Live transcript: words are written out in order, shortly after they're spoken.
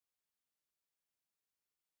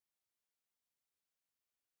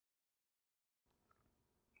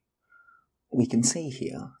We can see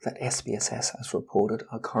here that SPSS has reported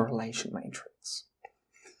a correlation matrix.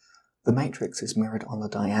 The matrix is mirrored on the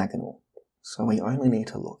diagonal, so we only need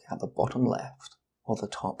to look at the bottom left or the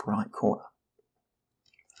top right corner.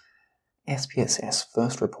 SPSS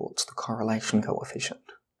first reports the correlation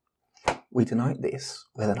coefficient. We denote this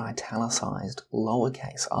with an italicized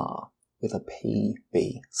lowercase r with a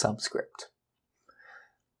PB subscript.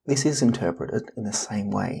 This is interpreted in the same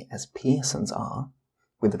way as Pearson's R,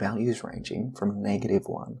 with the values ranging from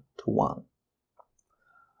 -1 to 1.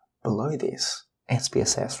 Below this,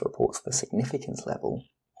 SPSS reports the significance level,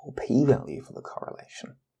 or p-value, for the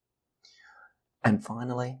correlation. And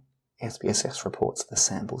finally, SPSS reports the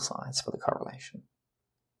sample size for the correlation.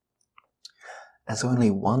 As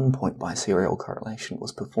only one point biserial correlation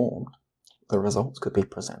was performed, the results could be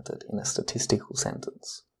presented in a statistical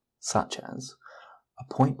sentence, such as,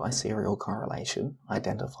 a point biserial correlation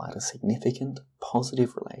identified a significant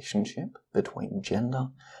positive relationship between gender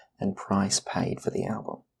and price paid for the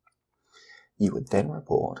album. You would then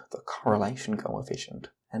report the correlation coefficient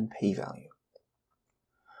and p-value.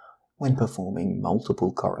 When performing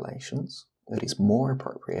multiple correlations, it is more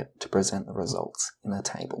appropriate to present the results in a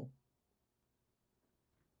table.